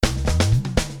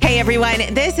everyone.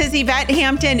 This is Yvette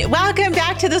Hampton. Welcome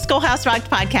back to the Schoolhouse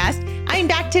Rocked podcast. I'm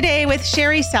back today with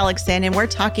Sherri Seligson, and we're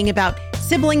talking about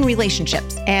sibling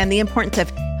relationships and the importance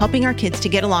of helping our kids to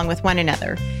get along with one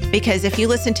another. Because if you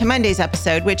listen to Monday's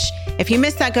episode, which if you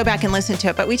missed that, go back and listen to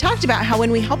it. But we talked about how when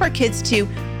we help our kids to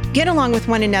get along with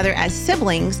one another as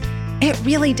siblings, it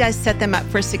really does set them up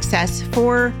for success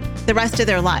for the rest of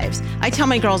their lives. I tell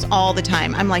my girls all the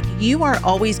time, I'm like, you are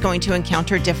always going to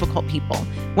encounter difficult people,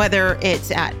 whether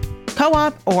it's at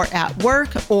co-op or at work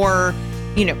or,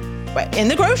 in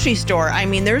the grocery store. I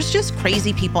mean, there's just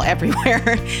crazy people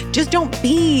everywhere. Just don't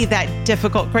be that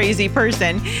difficult, crazy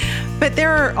person. But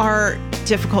there are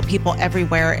difficult people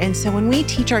everywhere. And so when we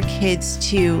teach our kids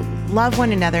to love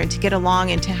one another and to get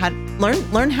along and to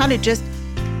learn how to just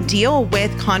deal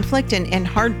with conflict and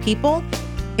hard people,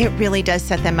 it really does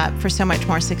set them up for so much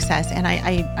more success. And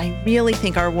I really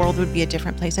think our world would be a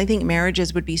different place. I think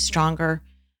marriages would be stronger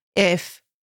if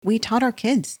we taught our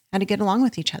kids how to get along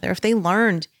with each other, if they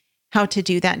learned how to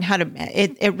do that and how to,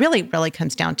 it really, really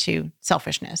comes down to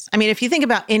selfishness. I mean, if you think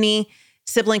about any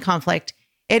sibling conflict,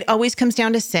 it always comes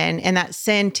down to sin. And that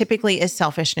sin typically is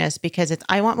selfishness because it's,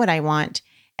 I want what I want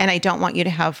and I don't want you to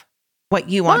have what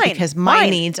you want because my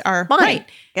needs are right.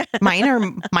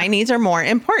 My needs are more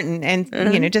important.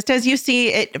 And, just as you see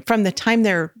it from the time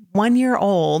they're 1 year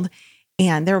old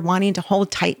and they're wanting to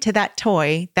hold tight to that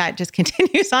toy, that just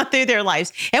continues on through their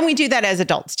lives. And we do that as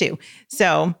adults too.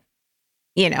 So,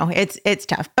 it's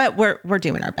tough, but we're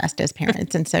doing our best as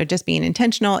parents. And so just being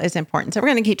intentional is important. So we're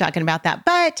going to keep talking about that.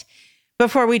 But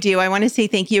before we do, I want to say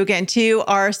thank you again to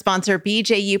our sponsor,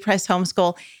 BJU Press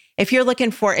Homeschool. If you're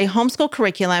looking for a homeschool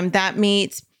curriculum that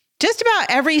meets just about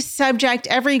every subject,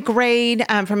 every grade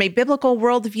from a biblical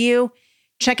worldview,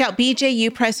 check out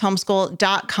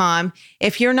bjupresshomeschool.com.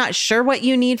 If you're not sure what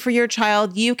you need for your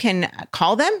child, you can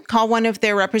call one of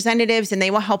their representatives, and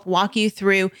they will help walk you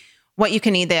through what you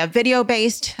can need. They have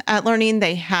video-based learning.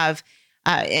 They have,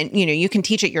 you can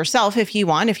teach it yourself if you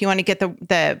want. If you want to get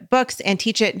the books and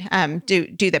teach it,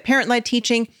 do the parent-led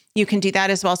teaching, you can do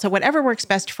that as well. So whatever works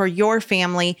best for your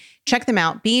family, check them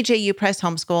out,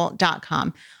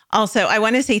 bjupresshomeschool.com. Also, I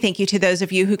want to say thank you to those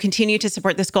of you who continue to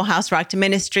support the Schoolhouse Rocked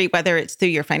ministry, whether it's through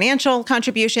your financial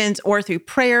contributions or through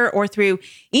prayer or through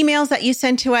emails that you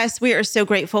send to us. We are so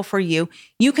grateful for you.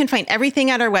 You can find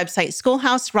everything at our website,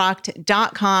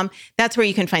 schoolhouserocked.com. That's where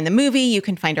you can find the movie. You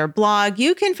can find our blog.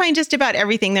 You can find just about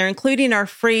everything there, including our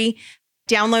free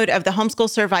download of the Homeschool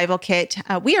Survival Kit.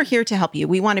 We are here to help you.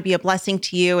 We want to be a blessing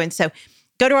to you. And so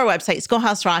go to our website,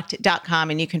 schoolhouserocked.com,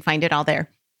 and you can find it all there.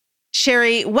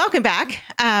 Sherri, welcome back.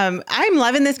 I'm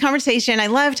loving this conversation. I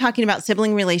love talking about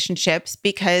sibling relationships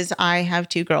because I have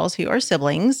two girls who are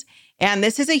siblings, and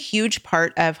this is a huge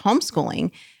part of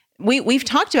homeschooling. We've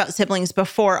talked about siblings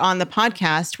before on the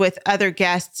podcast with other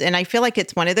guests, and I feel like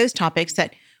it's one of those topics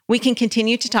that we can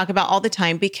continue to talk about all the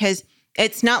time because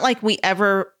it's not like we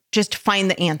ever just find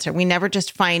the answer. We never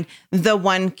just find the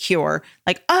one cure.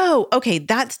 Like, oh, okay,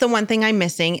 that's the one thing I'm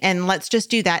missing. And let's just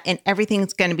do that. And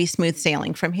everything's going to be smooth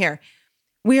sailing from here.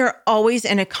 We are always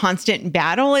in a constant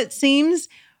battle, it seems,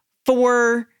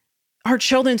 for our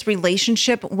children's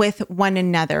relationship with one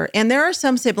another. And there are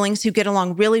some siblings who get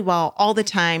along really well all the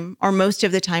time or most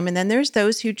of the time. And then there's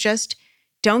those who just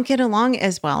don't get along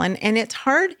as well. And it's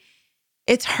hard.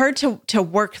 It's hard to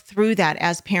work through that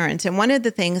as parents. And one of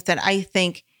the things that I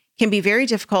think can be very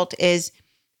difficult is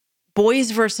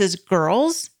boys versus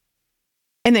girls,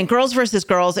 and then girls versus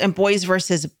girls and boys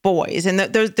versus boys. And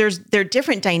there are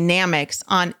different dynamics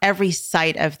on every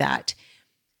side of that.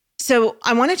 So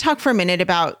I want to talk for a minute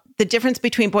about the difference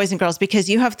between boys and girls, because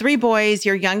you have 3 boys,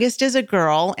 your youngest is a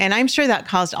girl, and I'm sure that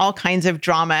caused all kinds of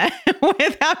drama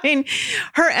with having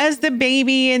her as the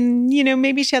baby. And,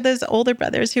 maybe she had those older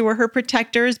brothers who were her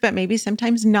protectors, but maybe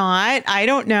sometimes not. I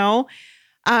don't know.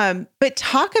 But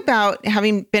talk about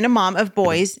having been a mom of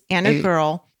boys and a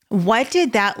girl. What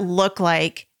did that look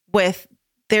like with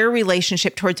their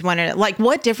relationship towards one another? Like,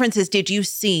 what differences did you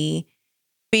see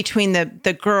between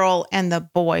the girl and the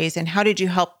boys, and how did you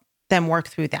help them work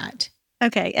through that?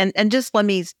 Okay. And just let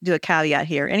me do a caveat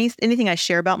here. Anything I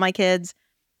share about my kids,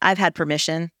 I've had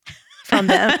permission from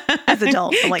them as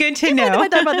adults. I'm like, good to know. I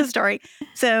talk about this story.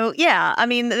 So yeah, I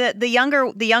mean,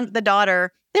 the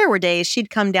daughter, there were days she'd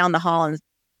come down the hall and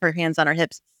her hands on her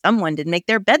hips. Someone didn't make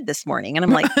their bed this morning. And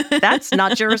I'm like, that's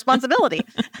not your responsibility.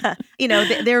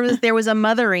 There was a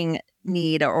mothering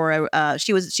need, or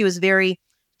she was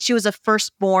a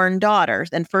firstborn daughter,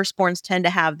 and firstborns tend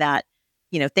to have that,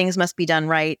 things must be done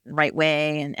right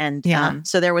way. And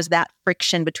so there was that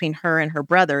friction between her and her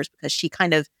brothers because she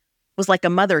kind of was like a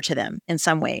mother to them in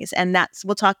some ways. And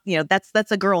we'll talk,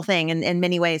 that's a girl thing in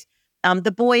many ways.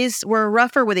 The boys were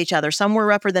rougher with each other. Some were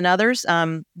rougher than others.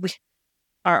 Our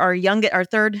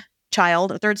third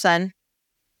son,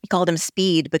 we called him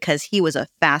Speed because he was a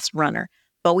fast runner.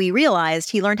 But we realized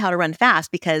he learned how to run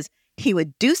fast because he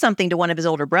would do something to one of his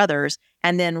older brothers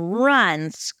and then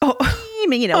run,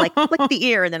 screaming, like flick the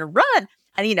ear and then run.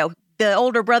 And, the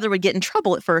older brother would get in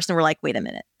trouble at first. And we're like, wait a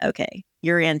minute. Okay,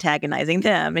 you're antagonizing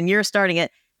them and you're starting it.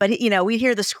 But, we'd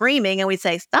hear the screaming and we'd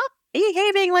say, stop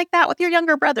behaving like that with your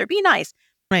younger brother. Be nice.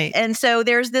 Right. And so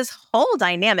there's this whole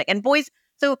dynamic. And boys,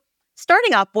 so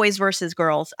starting off boys versus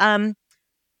girls,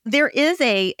 there is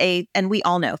and we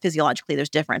all know physiologically there's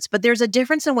difference, but there's a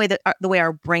difference in the way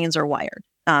our brains are wired,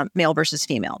 male versus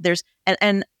female. There's,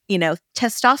 and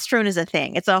testosterone is a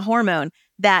thing. It's a hormone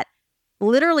that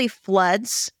literally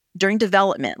floods during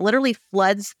development, literally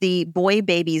floods the boy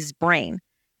baby's brain.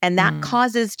 And that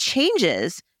causes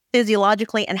changes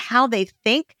physiologically and how they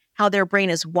think, how their brain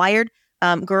is wired.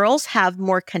 Girls have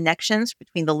more connections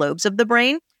between the lobes of the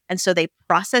brain. And so they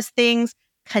process things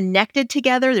connected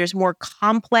together. There's more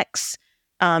complex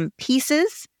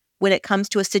pieces when it comes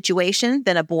to a situation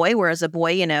than a boy, whereas a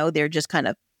boy, they're just kind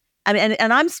of,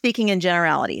 and I'm speaking in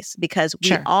generalities because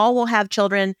we all will have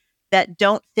children that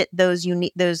don't fit those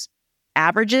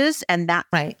averages, and that's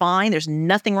fine. There's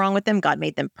nothing wrong with them. God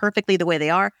made them perfectly the way they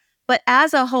are. But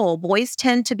as a whole, boys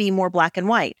tend to be more black and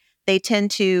white. They tend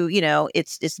to,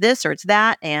 it's this or it's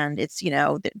that, and it's,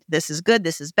 this is good,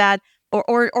 this is bad,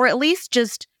 or at least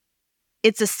just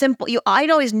it's a simple. I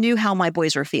always knew how my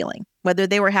boys were feeling, whether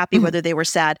they were happy, whether they were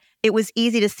sad. It was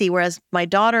easy to see. Whereas my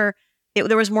daughter,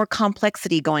 there was more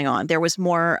complexity going on. There was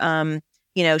more,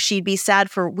 she'd be sad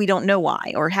for we don't know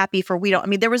why, or happy for we don't. I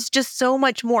mean, there was just so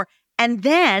much more. And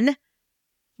then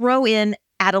throw in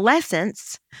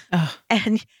adolescence,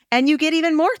 and you get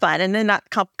even more fun. And then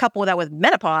not couple that with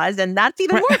menopause, and that's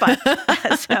even more fun.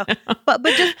 But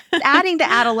just adding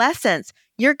to adolescence,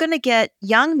 you're going to get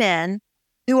young men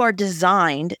who are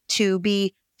designed to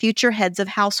be future heads of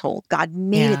household. God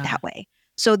made it that way.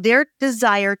 So their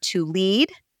desire to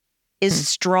lead is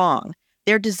strong.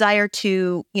 Their desire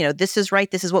to, this is right,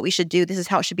 this is what we should do, this is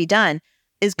how it should be done,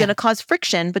 is going to cause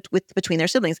friction between their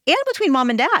siblings and between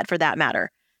mom and dad, for that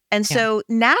matter. And so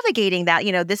navigating that,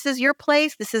 this is your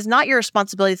place, this is not your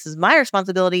responsibility, this is my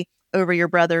responsibility over your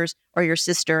brothers or your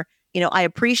sister. I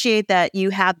appreciate that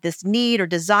you have this need or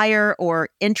desire or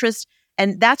interest.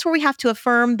 And that's where we have to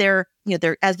affirm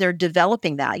as they're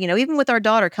developing that, even with our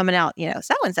daughter coming out,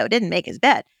 so-and-so didn't make his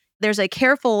bed. There's a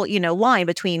careful, line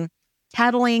between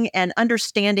tattling and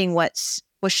understanding what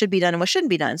should be done and what shouldn't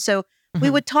be done. So we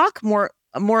would talk more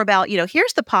about,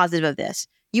 here's the positive of this.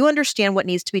 You understand what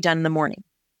needs to be done in the morning.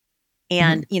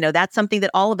 And, that's something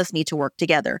that all of us need to work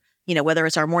together, whether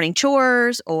it's our morning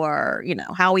chores or,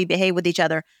 how we behave with each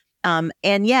other.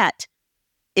 And yet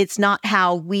it's not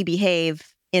how we behave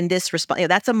in this response.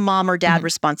 That's a mom or dad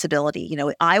responsibility.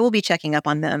 I will be checking up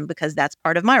on them because that's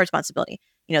part of my responsibility.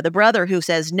 The brother who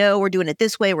says, no, we're doing it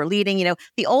this way, we're leading,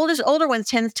 the older ones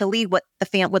tends to lead what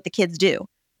the kids do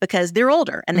because they're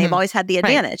older and they've always had the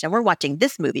advantage. And we're watching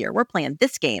this movie or we're playing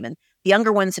this game. And the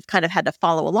younger ones have kind of had to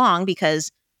follow along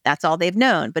because that's all they've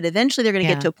known. But eventually they're going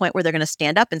to get to a point where they're going to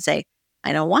stand up and say,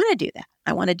 I don't want to do that.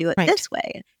 I want to do it this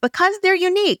way because they're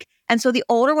unique. And so the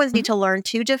older ones need to learn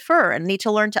to defer and need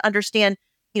to learn to understand,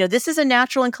 this is a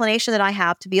natural inclination that I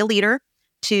have to be a leader,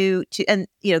 and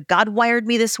God wired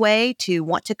me this way to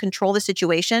want to control the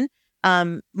situation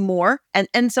more.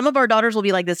 And some of our daughters will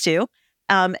be like this too.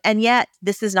 And yet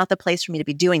this is not the place for me to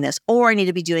be doing this, or I need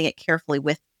to be doing it carefully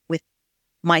with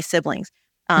my siblings.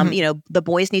 The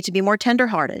boys need to be more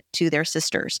tenderhearted to their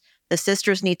sisters. The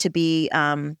sisters need to be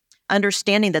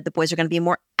understanding that the boys are going to be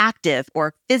more active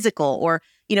or physical, or,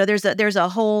 there's a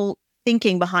whole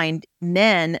thinking behind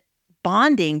men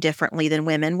bonding differently than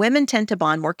women. Women tend to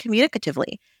bond more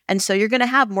communicatively. And so you're going to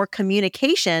have more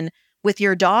communication with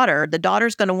your daughter. The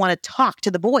daughter's going to want to talk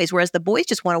to the boys, whereas the boys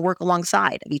just want to work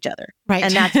alongside of each other. Right.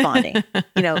 And that's bonding.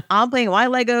 I'm playing my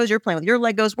Legos, you're playing with your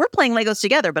Legos. We're playing Legos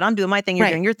together, but I'm doing my thing, you're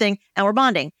doing your thing, and we're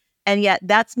bonding. And yet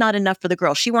that's not enough for the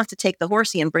girl. She wants to take the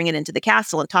horsey and bring it into the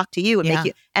castle and talk to you and make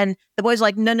you. And the boy's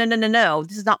like, no.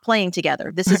 This is not playing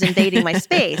together. This is invading my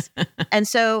space. And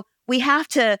so we have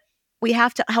to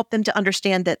help them to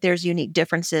understand that there's unique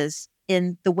differences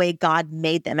in the way God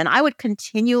made them. And I would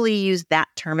continually use that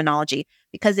terminology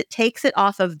because it takes it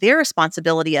off of their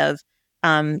responsibility of,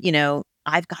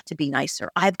 I've got to be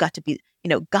nicer. I've got to be,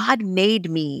 God made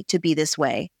me to be this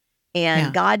way.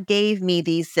 And God gave me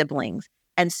these siblings.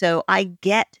 And so I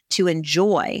get to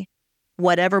enjoy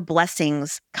whatever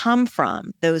blessings come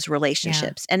from those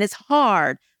relationships. And it's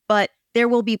hard, but there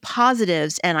will be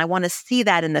positives. And I want to see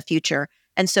that in the future.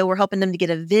 And so we're helping them to get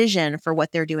a vision for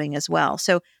what they're doing as well.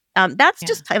 So that's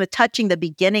just kind of touching the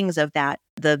beginnings of that,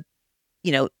 the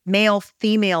male,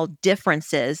 female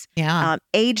differences,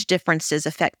 age differences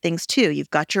affect things too. You've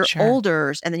got your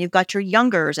olders and then you've got your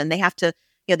youngers, and they have to,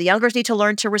 the youngers need to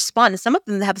learn to respond. And some of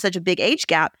them have such a big age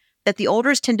gap that the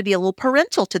olders tend to be a little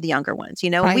parental to the younger ones.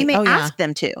 And we may ask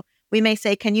them to. We may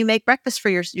say, can you make breakfast for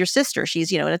your sister?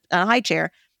 She's, in a high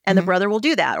chair. And the brother will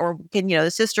do that. Or can,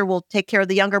 the sister will take care of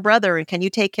the younger brother. And can you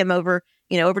take him over,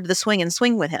 over to the swing and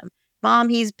swing with him? Mom,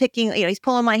 he's picking, he's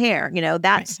pulling my hair.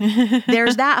 That's,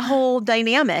 there's that whole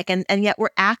dynamic. And yet we're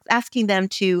asking them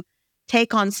to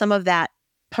take on some of that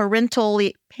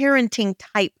parenting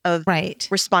type of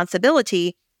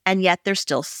responsibility. And yet they're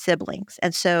still siblings.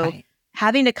 And so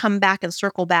having to come back and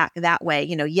circle back that way,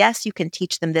 yes, you can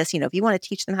teach them this. If you want to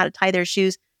teach them how to tie their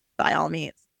shoes, by all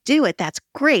means, do it. That's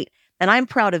great. And I'm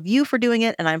proud of you for doing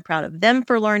it. And I'm proud of them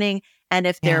for learning. And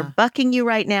if they're bucking you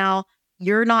right now,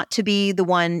 you're not to be the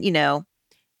one,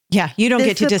 Yeah, you don't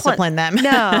get to discipline them.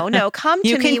 No, come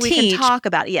to me. We can talk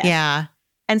about it. Yes. Yeah.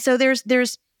 And so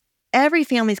there's every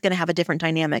family's going to have a different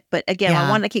dynamic. But again, I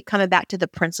want to keep coming back to the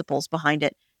principles behind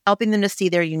it, helping them to see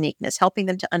their uniqueness, helping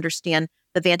them to understand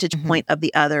the vantage point of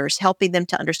the others, helping them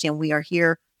to understand we are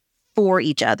here for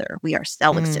each other. We are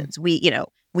Seligsons.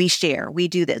 We share, we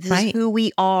do this. This is who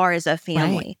we are as a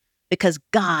family because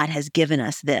God has given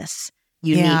us this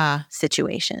unique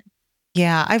situation.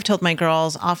 Yeah. I've told my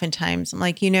girls oftentimes, I'm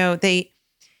like, you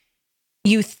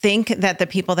think that the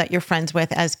people that you're friends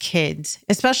with as kids,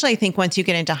 especially I think once you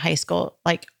get into high school,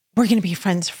 like we're going to be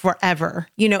friends forever,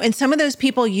 and some of those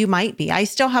people you might be. I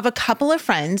still have a couple of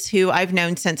friends who I've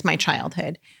known since my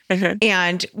childhood.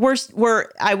 And we're,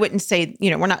 I wouldn't say,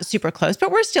 we're not super close, but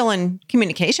we're still in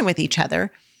communication with each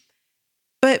other.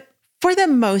 But for the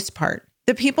most part,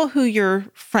 the people who you're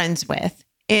friends with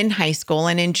in high school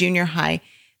and in junior high,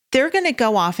 they're going to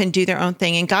go off and do their own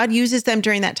thing. And God uses them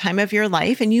during that time of your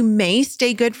life. And you may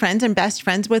stay good friends and best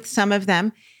friends with some of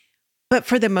them. But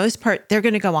for the most part, they're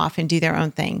going to go off and do their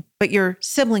own thing. But your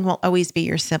sibling will always be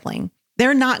your sibling.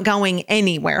 They're not going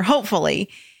anywhere, hopefully.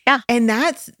 Yeah. And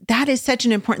that is such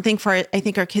an important thing for, I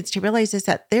think, our kids to realize is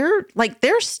that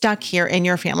they're stuck here in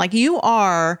your family. Like you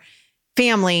are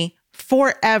family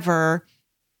forever.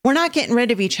 We're not getting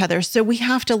rid of each other. So we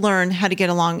have to learn how to get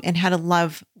along and how to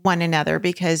love one another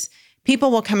because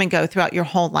people will come and go throughout your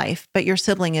whole life, but your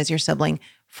sibling is your sibling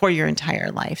for your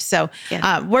entire life. So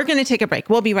we're going to take a break.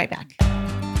 We'll be right back.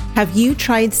 Have you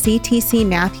tried CTC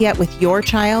Math yet with your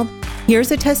child?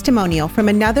 Here's a testimonial from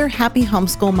another happy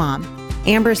homeschool mom.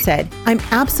 Amber said, I'm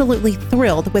absolutely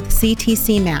thrilled with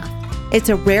CTC Math. It's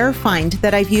a rare find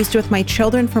that I've used with my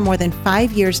children for more than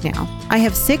 5 years now. I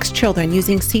have 6 children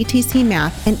using CTC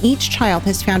Math, and each child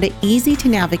has found it easy to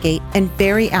navigate and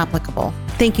very applicable.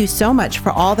 Thank you so much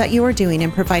for all that you are doing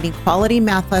in providing quality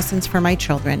math lessons for my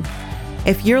children.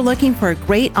 If you're looking for a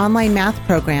great online math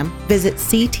program, visit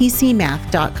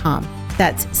ctcmath.com.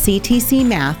 That's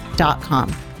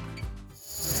ctcmath.com.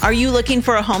 Are you looking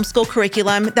for a homeschool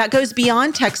curriculum that goes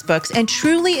beyond textbooks and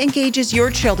truly engages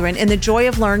your children in the joy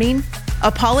of learning?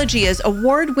 Apologia's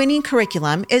award-winning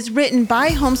curriculum is written by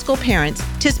homeschool parents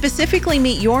to specifically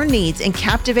meet your needs and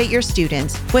captivate your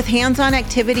students with hands-on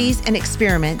activities and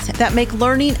experiments that make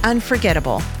learning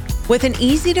unforgettable. With an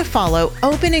easy-to-follow,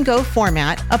 open-and-go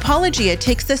format, Apologia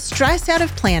takes the stress out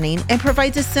of planning and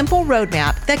provides a simple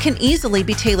roadmap that can easily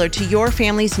be tailored to your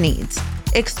family's needs.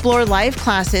 Explore live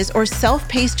classes or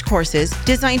self-paced courses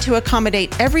designed to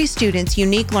accommodate every student's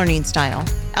unique learning style.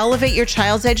 Elevate your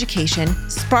child's education,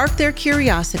 spark their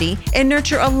curiosity, and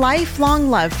nurture a lifelong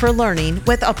love for learning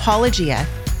with Apologia.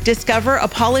 Discover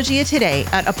Apologia today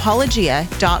at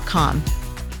apologia.com.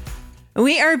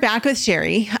 We are back with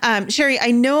Sherri. Sherri,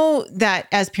 I know that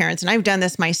as parents, and I've done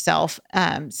this myself,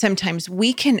 sometimes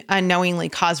we can unknowingly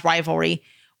cause rivalry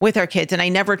with our kids. And I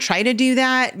never try to do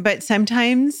that, but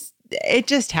sometimes it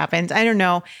just happens. I don't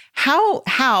know how,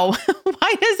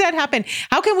 why does that happen?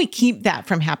 How can we keep that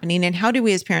from happening? And how do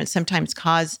we as parents sometimes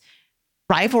cause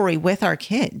rivalry with our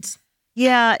kids?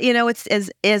 Yeah. It's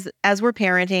as we're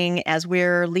parenting, as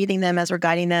we're leading them, as we're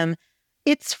guiding them,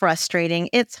 it's frustrating.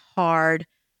 It's hard.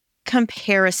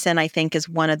 Comparison, I think, is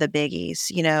one of the biggies,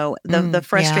 the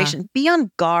frustration. Be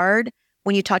on guard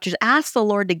when you talk to, ask the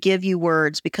Lord to give you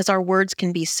words because our words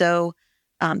can be so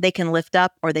they can lift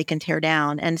up or they can tear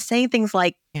down. And saying things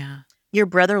like, your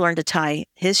brother learned to tie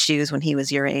his shoes when he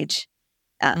was your age.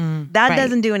 That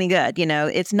doesn't do any good.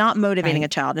 It's not motivating a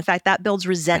child. In fact, that builds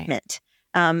resentment.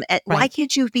 Why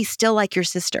can't you be still like your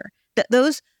sister?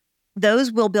 those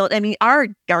will build. I mean,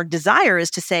 our desire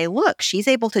is to say, look, she's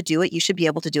able to do it. You should be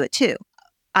able to do it too.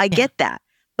 I get that.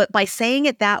 But by saying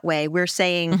it that way, we're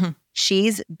saying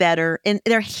she's better. And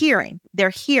they're hearing.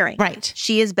 Right.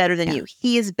 She is better than you.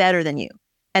 He is better than you.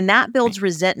 And that builds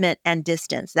resentment and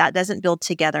distance. That doesn't build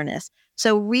togetherness.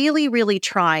 So really, really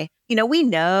try. We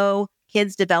know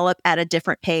kids develop at a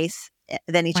different pace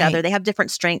than each other. They have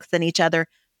different strengths than each other.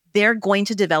 They're going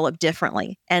to develop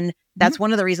differently. And that's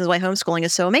one of the reasons why homeschooling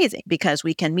is so amazing, because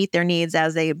we can meet their needs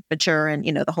as they mature and,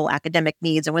 the whole academic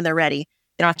needs. And when they're ready,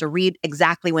 they don't have to read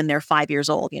exactly when they're 5 years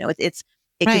old. It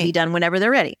can be done whenever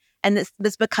they're ready. And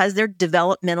this because they're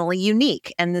developmentally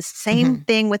unique. And the same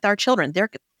thing with our children.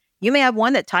 You may have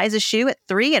one that ties a shoe at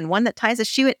 3 and one that ties a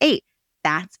shoe at 8.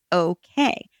 That's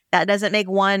okay. That doesn't make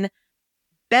one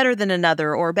better than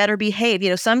another or better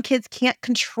behaved. Some kids can't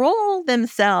control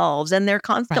themselves and they're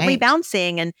constantly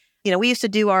bouncing. And, we used to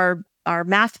do our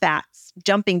math facts,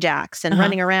 jumping jacks and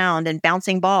running around and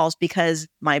bouncing balls because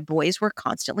my boys were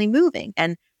constantly moving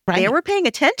and they were paying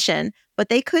attention, but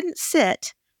they couldn't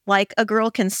sit like a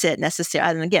girl can sit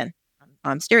necessarily. And again,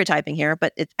 I'm stereotyping here,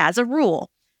 but as a rule,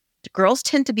 girls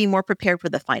tend to be more prepared for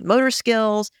the fine motor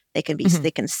skills. They can be,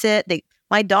 they can sit.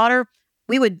 My daughter,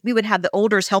 we would have the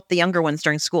olders help the younger ones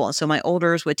during school. And so my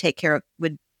olders would take care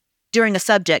of, during a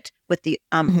subject with the,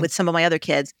 with some of my other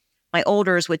kids, my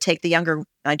olders would take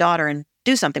my daughter and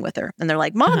do something with her. And they're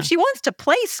like, Mom, she wants to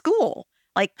play school.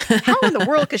 Like, how in the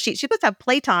world? Because she's supposed to have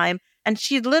playtime and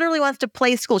she literally wants to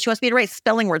play school. She wants me to write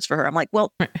spelling words for her. I'm like,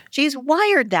 well, she's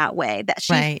wired that way, that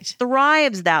she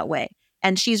thrives that way.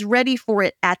 And she's ready for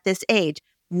it at this age.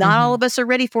 Not all of us are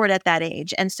ready for it at that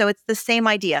age. And so it's the same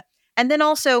idea. And then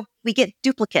also we get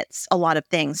duplicates a lot of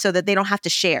things so that they don't have to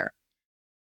share.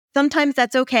 Sometimes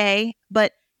that's okay.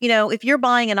 But, if you're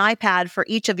buying an iPad for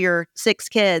each of your 6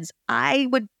 kids, I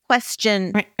would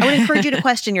encourage you to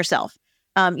question yourself.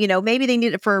 Maybe they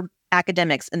need it for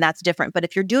academics and that's different. But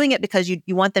if you're doing it because you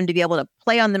want them to be able to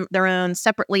play on their own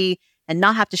separately and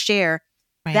not have to share,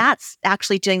 that's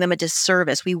actually doing them a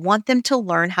disservice. We want them to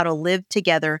learn how to live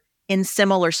together in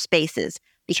similar spaces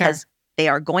because they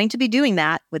are going to be doing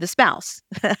that with a spouse.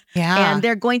 And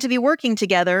they're going to be working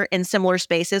together in similar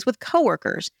spaces with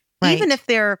coworkers. Even if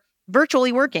they're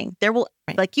virtually working, there will,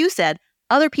 like you said,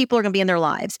 other people are going to be in their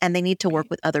lives and they need to work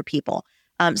with other people.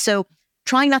 So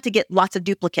trying not to get lots of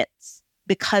duplicates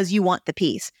because you want the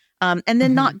peace. And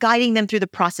then not guiding them through the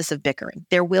process of bickering.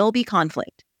 There will be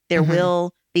conflict. There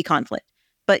will be conflict.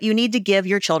 But you need to give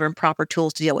your children proper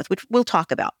tools to deal with, which we'll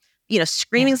talk about.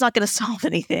 Screaming is not going to solve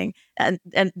anything, and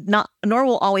nor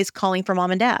will always calling for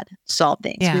mom and dad solve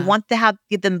things. We want to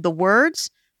give them the words,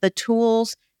 the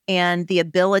tools, and the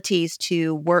abilities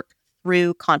to work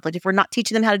through conflict. If we're not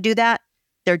teaching them how to do that,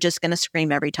 they're just going to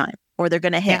scream every time, or they're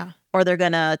going to hit, or they're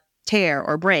going to tear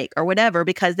or break or whatever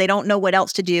because they don't know what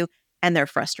else to do and they're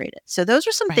frustrated. So those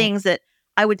are some things that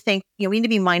I would think we need to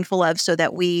be mindful of so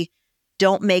that we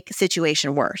don't make the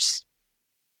situation worse.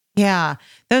 Yeah,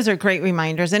 those are great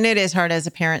reminders. And it is hard as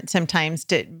a parent sometimes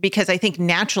because I think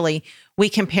naturally we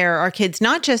compare our kids,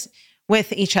 not just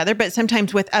with each other, but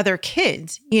sometimes with other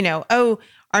kids.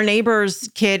 Our neighbor's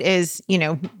kid is,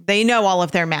 they know all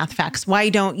of their math facts. Why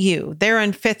don't you? They're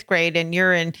in 5th grade and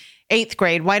you're in 8th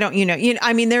grade. Why don't you know?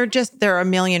 There are a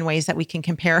million ways that we can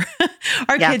compare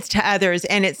our kids to others.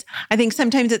 And I think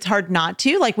sometimes it's hard not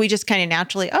to, like we just kind of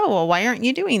naturally, why aren't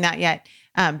you doing that yet?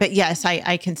 But yes,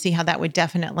 I can see how that would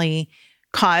definitely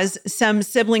cause some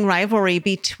sibling rivalry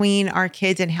between our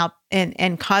kids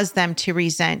and cause them to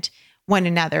resent one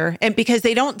another. And because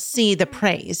they don't see the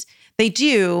praise. They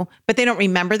do, but they don't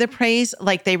remember the praise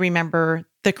like they remember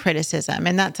the criticism.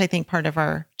 And that's, I think, part of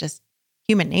our just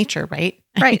human nature, right?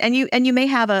 Right. And you may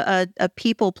have a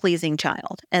people-pleasing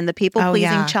child. And the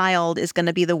people-pleasing child is going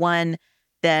to be the one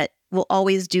that will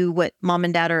always do what mom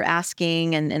and dad are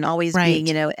asking and always being,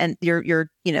 and your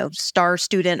star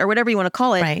student or whatever you want to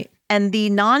call it. Right. And the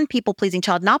non-people pleasing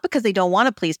child, not because they don't want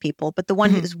to please people, but the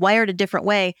one who's wired a different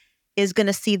way is going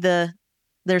to see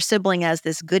their sibling as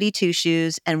this goody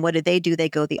two-shoes. And what do? They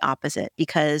go the opposite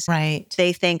because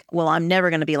they think, well, I'm never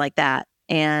going to be like that.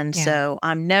 And so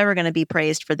I'm never going to be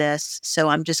praised for this. So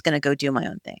I'm just going to go do my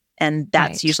own thing. And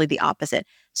that's usually the opposite.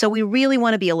 So we really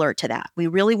want to be alert to that. We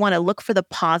really want to look for the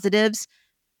positives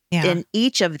in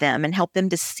each of them and help them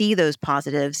to see those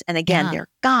positives. And again, they're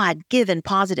God-given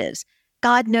positives.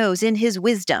 God knows in his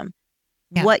wisdom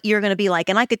what you're going to be like.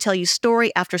 And I could tell you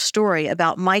story after story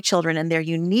about my children and their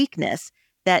uniqueness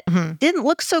that didn't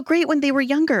look so great when they were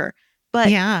younger. But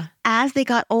as they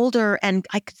got older and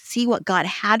I could see what God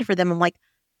had for them, I'm like,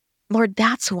 Lord,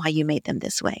 that's why you made them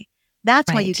this way.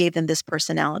 That's why you gave them this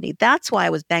personality. That's why I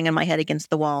was banging my head against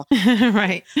the wall.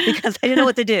 Right. Because I didn't know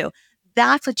what to do.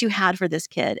 That's what you had for this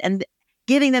kid. And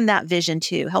giving them that vision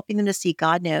too, helping them to see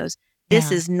God knows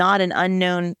this is not an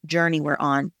unknown journey we're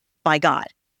on by God.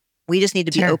 We just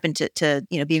need to be open to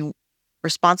being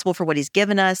responsible for what he's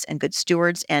given us and good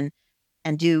stewards and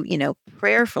do,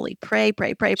 prayerfully pray.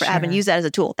 I haven't used that as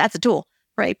a tool. That's a tool.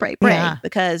 Pray,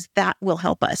 because that will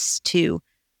help us to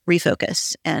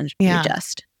refocus and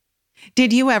readjust.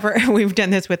 Did you ever, we've done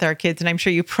this with our kids, and I'm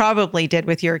sure you probably did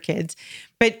with your kids,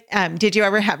 but did you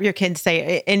ever have your kids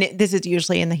say, and this is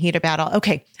usually in the heat of battle,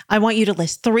 okay, I want you to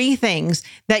list 3 things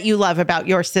that you love about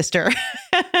your sister,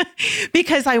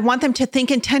 because I want them to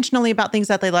think intentionally about things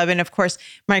that they love. And of course,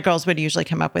 my girls would usually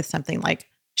come up with something like,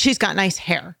 she's got nice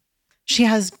hair. She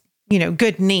has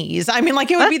good knees. I mean,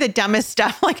 it would be the dumbest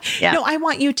stuff. No, I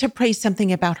want you to praise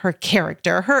something about her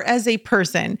character, her as a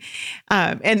person.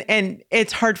 And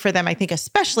it's hard for them, I think,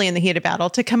 especially in the heat of battle,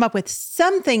 to come up with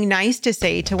something nice to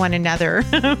say to one another.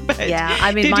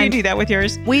 Did you do that with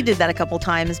yours? We did that a couple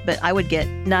times, but I would get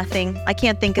nothing. I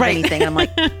can't think of anything. I'm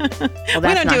like, well,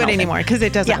 we don't do it anymore because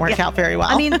it doesn't work out very well.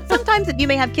 I mean, sometimes you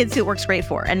may have kids who it works great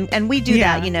for, and we do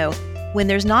that, when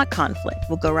there's not conflict,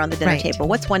 we'll go around the dinner table.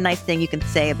 What's one nice thing you can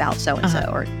say about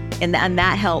so-and-so? And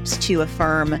that helps to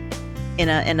affirm in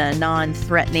a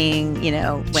non-threatening,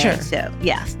 way. Sure. So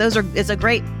yes, it's a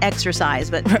great exercise.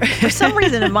 But for some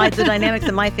reason, the dynamics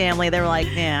in my family, they were like,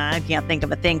 I can't think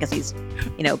of a thing because he's,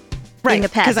 being a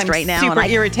pest I'm right now. Super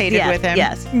irritated with him.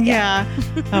 Yes. Yeah.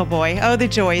 Oh boy. Oh, the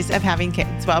joys of having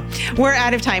kids. Well, we're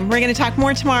out of time. We're going to talk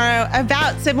more tomorrow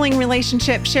about sibling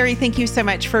relationships. Sherri, thank you so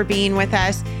much for being with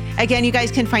us. Again, you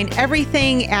guys can find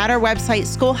everything at our website,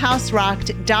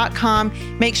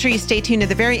 schoolhouserocked.com. Make sure you stay tuned to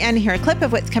the very end, hear a clip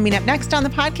of what's coming up next on the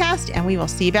podcast, and we will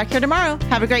see you back here tomorrow.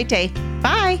 Have a great day.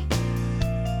 Bye.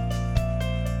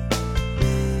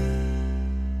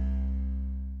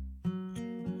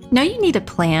 Know you need a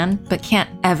plan, but can't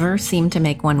ever seem to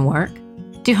make one work?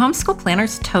 Do homeschool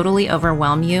planners totally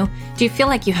overwhelm you? Do you feel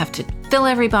like you have to fill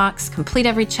every box, complete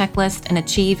every checklist, and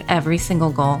achieve every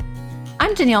single goal?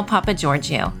 I'm Danielle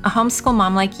Papagiorgio, a homeschool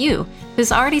mom like you,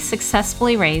 who's already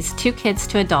successfully raised 2 kids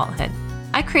to adulthood.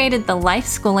 I created the Life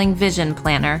Schooling Vision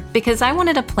Planner because I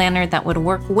wanted a planner that would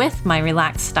work with my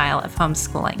relaxed style of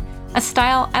homeschooling, a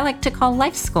style I like to call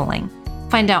life schooling.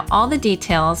 Find out all the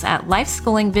details at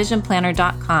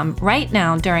lifeschoolingvisionplanner.com right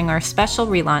now during our special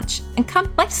relaunch and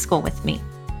come life school with me.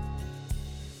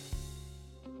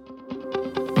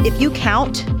 If you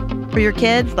count for your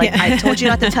kids, I told you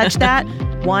not to touch that,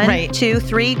 1, 2,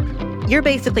 3, you're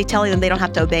basically telling them they don't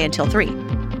have to obey until 3.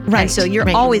 Right. And so you're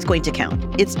always going to count.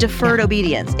 It's deferred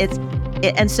obedience.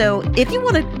 And so if you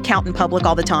want to count in public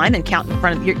all the time and count in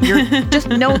front of you're just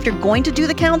know if you're going to do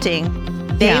the counting,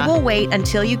 they will wait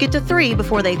until you get to 3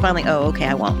 before they finally, okay,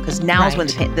 I won't, because now's when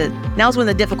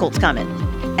the difficult's coming.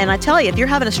 And I tell you, if you're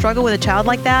having a struggle with a child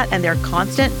like that and they're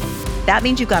constant, that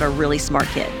means you've got a really smart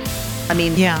kid. I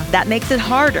mean, that makes it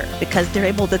harder because they're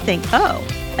able to think,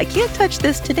 I can't touch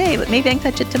this today, but maybe I can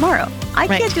touch it tomorrow. I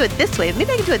can't do it this way,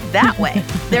 maybe I can do it that way.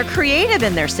 They're creative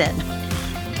in their sin.